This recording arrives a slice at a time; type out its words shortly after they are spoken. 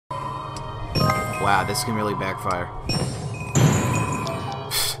Wow, this can really backfire.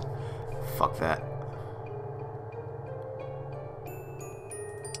 Fuck that.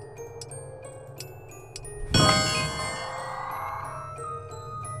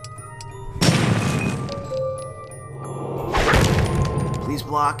 Please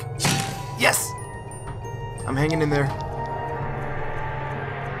block. Yes! I'm hanging in there.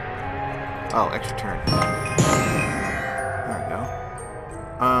 Oh, extra turn. There we go.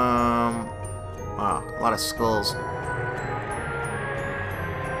 Wow, a lot of skulls.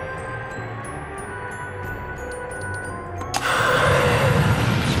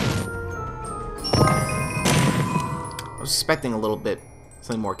 I was expecting a little bit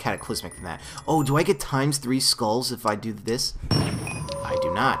something more cataclysmic than that. Oh, do I get ×3 skulls if I do this? I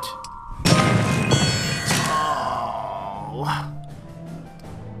do not. Oh.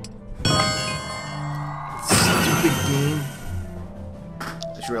 Stupid game. I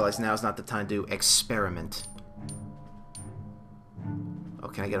just realized now is not the time to experiment. Oh,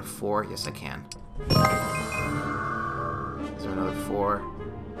 can I get a 4? Yes, I can. Is there another 4?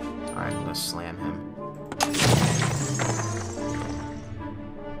 Alright, I'm gonna slam him.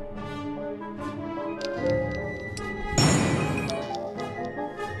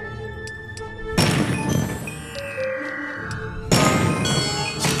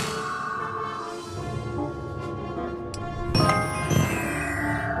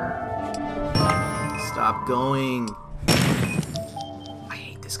 Stop going. I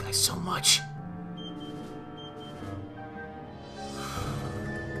hate this guy so much.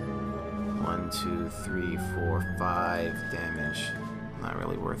 One, 2, 3, 4, 5 damage. Not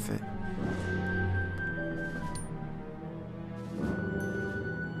really worth it.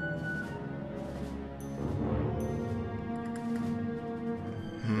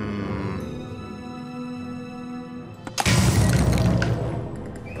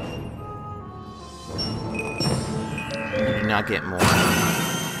 You do not get more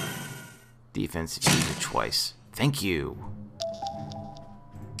defense if you use it twice. Thank you.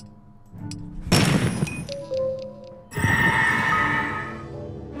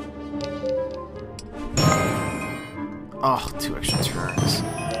 Oh, 2 extra turns.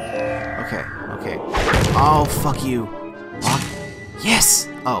 Okay, okay. Oh, fuck you. Lock. Yes!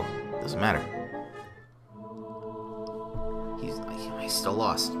 Oh, doesn't matter. I still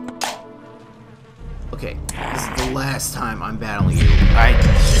lost. Okay, this is the last time I'm battling you. I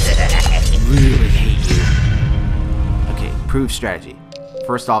really hate you. Okay, improved strategy.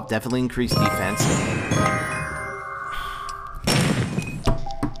 First off, definitely increase defense.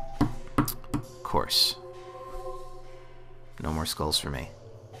 Of course. No more skulls for me.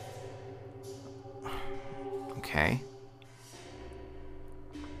 Okay.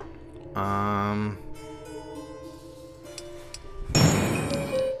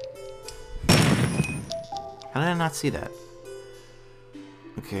 How did I not see that?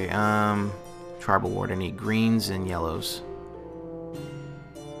 Okay, tribal ward. I need greens and yellows.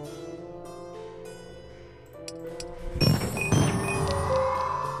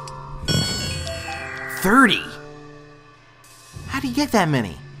 $30? How do you get that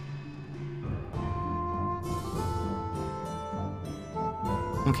many?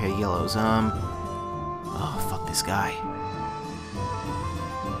 Okay, yellows. Oh, fuck this guy.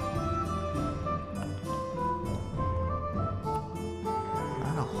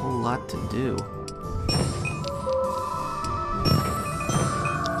 Not a whole lot to do.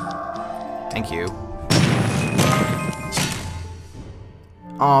 Thank you.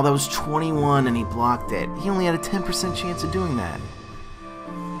 Oh, that was 21 and he blocked it. He only had a 10% chance of doing that.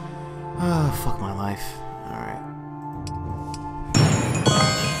 Oh, fuck my life. Alright.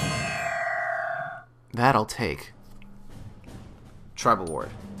 That I'll take. Tribal ward.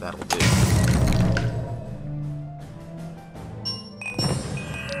 That'll do.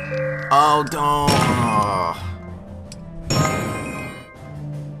 Oh, don't. Oh.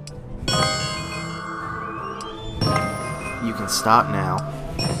 You can stop now.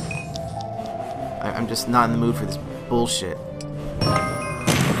 I'm just not in the mood for this bullshit.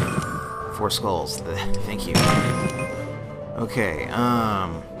 4 skulls. Thank you. Okay,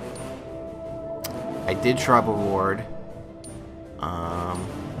 I did tribal ward.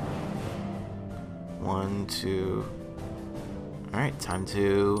 1, 2. Alright, time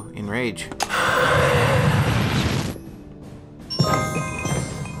to enrage.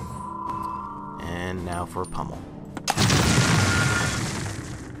 And now for pummel.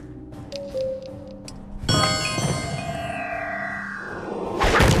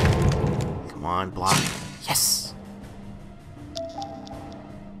 Come on, block. Yes!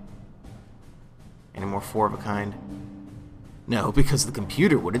 Any more 4 of a kind? No, because the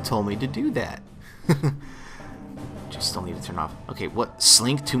computer would have told me to do that. Which I still need to turn off. Okay, what?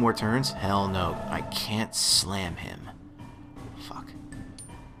 Slink 2 more turns? Hell no. I can't slam him. Fuck.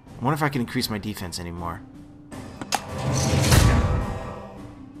 I wonder if I can increase my defense anymore.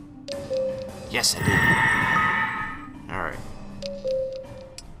 Yes, I did. Alright.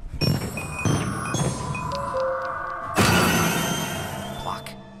 Block.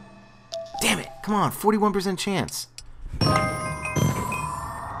 Damn it! Come on, 41% chance.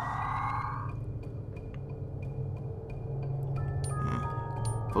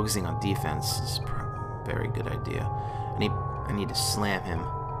 Focusing on defense is a very good idea. I need to slam him.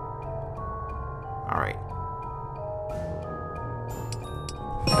 Alright.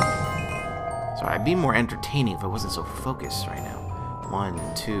 So I'd be more entertaining if I wasn't so focused right now.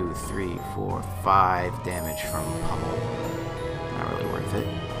 1, 2, 3, 4, 5 damage from pummel. Not really worth it.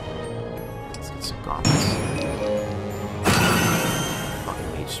 Let's get some gauntlets.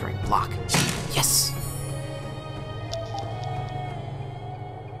 Fucking mage strike block. Yes!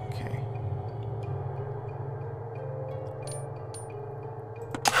 Okay.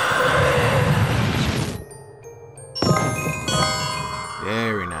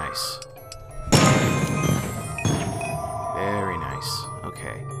 Very nice. Very nice.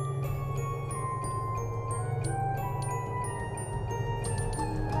 Okay.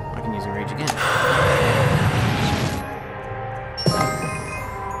 I can use Enrage again.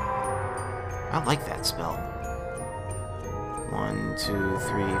 I like that spell. 1, 2,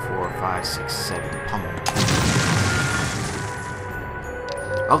 3, 4, 5, 6, 7. Pummel.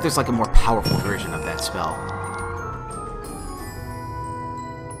 I hope there's like a more powerful version of that spell.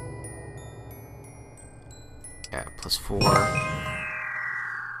 Yeah, plus 4.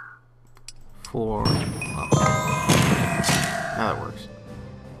 4. Oh. Now that works.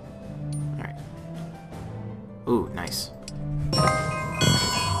 Alright. Ooh, nice.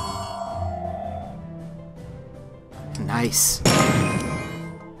 Nice.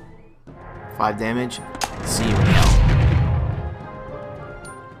 5 damage. See you in hell.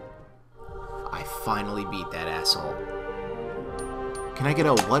 I finally beat that asshole. Can I get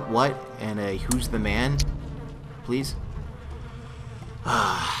a what, and a who's the man? Please?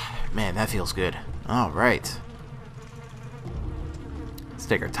 Ah, man, that feels good. Alright. Let's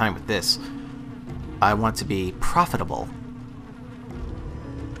take our time with this. I want to be profitable.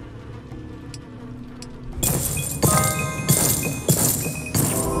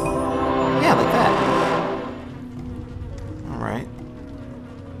 Yeah, like that. Alright.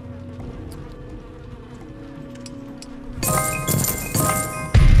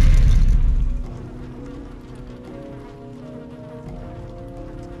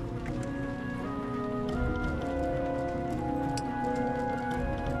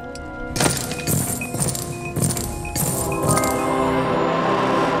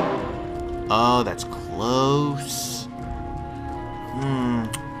 Oh, that's close.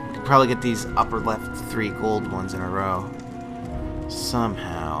 We could probably get these upper left 3 gold ones in a row.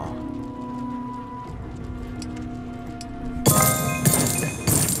 Somehow.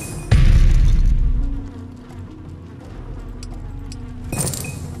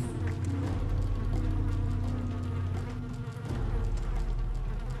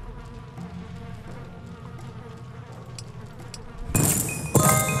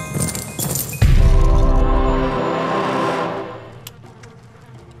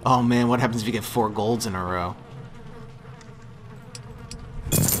 Oh man, what happens if you get 4 golds in a row?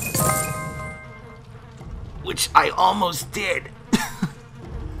 Which I almost did.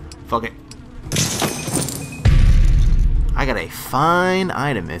 Fuck it. I got a fine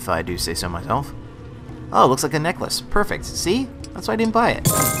item, if I do say so myself. Oh, looks like a necklace. Perfect. See? That's why I didn't buy it.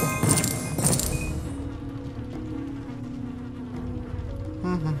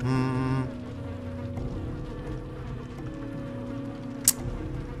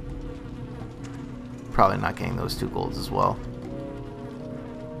 Probably not getting those 2 golds as well.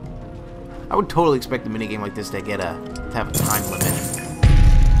 I would totally expect a minigame like this to have a time limit.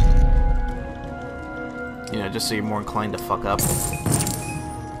 You know, just so you're more inclined to fuck up.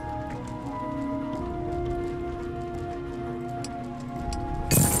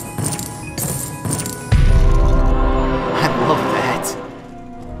 I love that.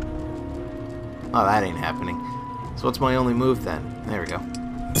 Oh, that ain't happening. So what's my only move then? There we go.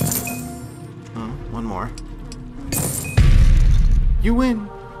 One more. You win!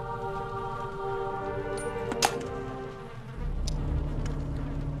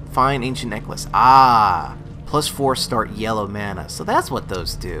 Fine ancient necklace. Ah! Plus 4 start yellow mana. So that's what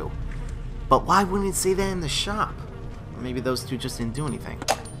those do. But why wouldn't it say that in the shop? Maybe those 2 just didn't do anything.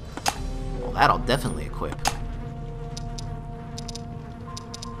 Well, that'll definitely equip.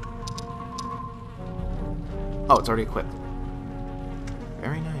 Oh, it's already equipped.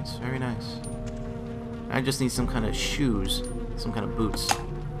 Very nice, very nice. I just need some kind of shoes, some kind of boots.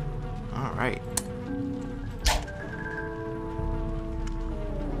 Alright.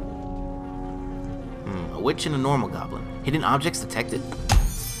 A witch and a normal goblin. Hidden objects detected.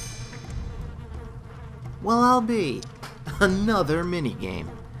 Well, I'll be. Another minigame.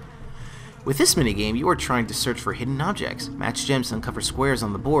 With this minigame, you are trying to search for hidden objects. Match gems to uncover squares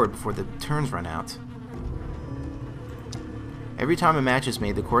on the board before the turns run out. Every time a match is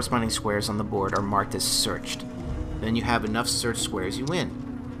made, the corresponding squares on the board are marked as searched. Then you have enough search squares, you win.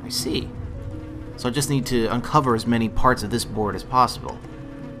 I see. So I just need to uncover as many parts of this board as possible.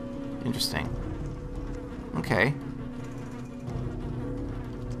 Interesting. Okay.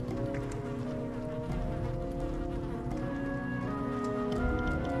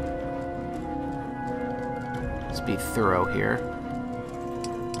 Let's be thorough here.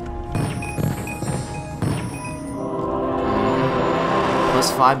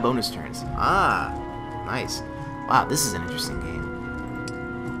 Plus 5 bonus turns. Ah, nice. Wow, this is an interesting game.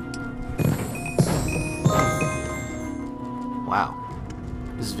 Wow.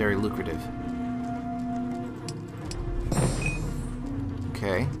 This is very lucrative.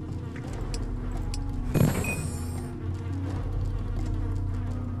 Okay.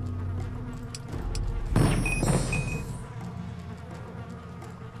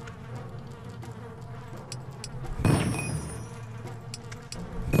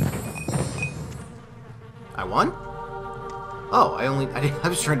 I won? Oh, I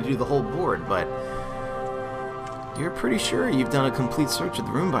was trying to do the whole board, but you're pretty sure you've done a complete search of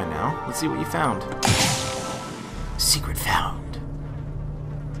the room by now. Let's see what you found. Secret found.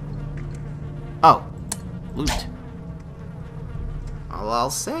 Oh, loot. All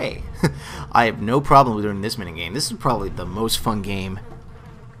I'll say. I have no problem with doing this minigame. This is probably the most fun game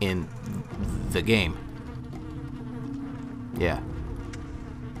in the game. Yeah.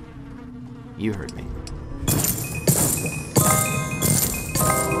 You heard me.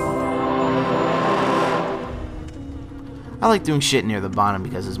 I like doing shit near the bottom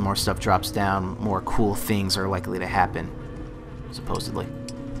because as more stuff drops down, more cool things are likely to happen. Supposedly.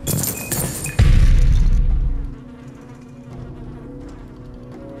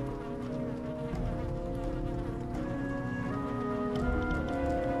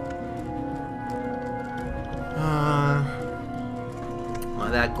 Well,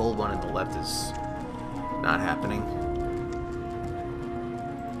 that gold one on the left is not happening.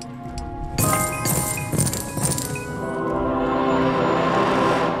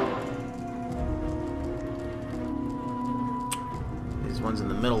 These ones in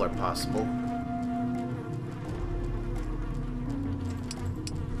the middle are possible.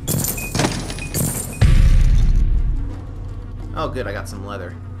 Oh good, I got some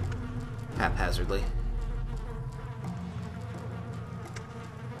leather. Haphazardly.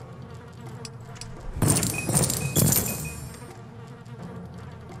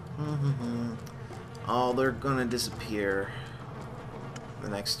 Oh, they're gonna disappear the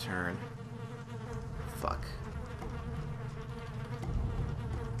next turn. Fuck.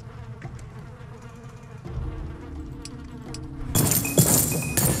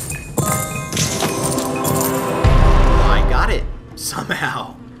 I got it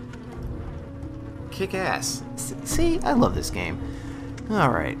somehow. Kick ass. See, I love this game.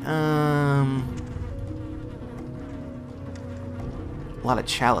 Alright, a lot of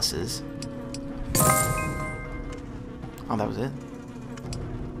chalices. Oh, that was it?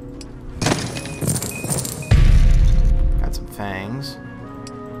 Got some fangs.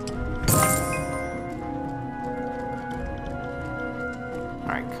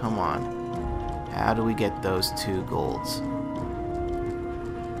 Alright, come on. How do we get those 2 golds?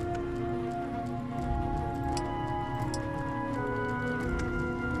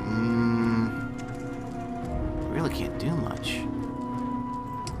 Really can't do much.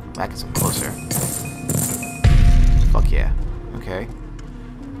 Back some closer. Fuck yeah. Okay.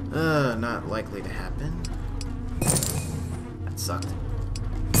 Not likely to happen. That sucked.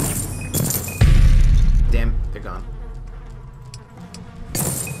 Damn, they're gone.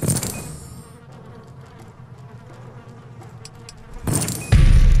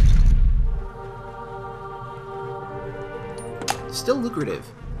 Still lucrative,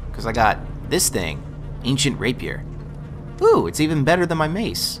 because I got this thing, Ancient Rapier. Ooh, it's even better than my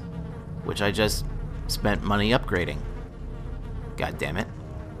mace, which I just spent money upgrading. God damn it.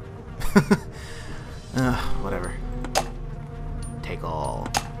 Whatever. Take all.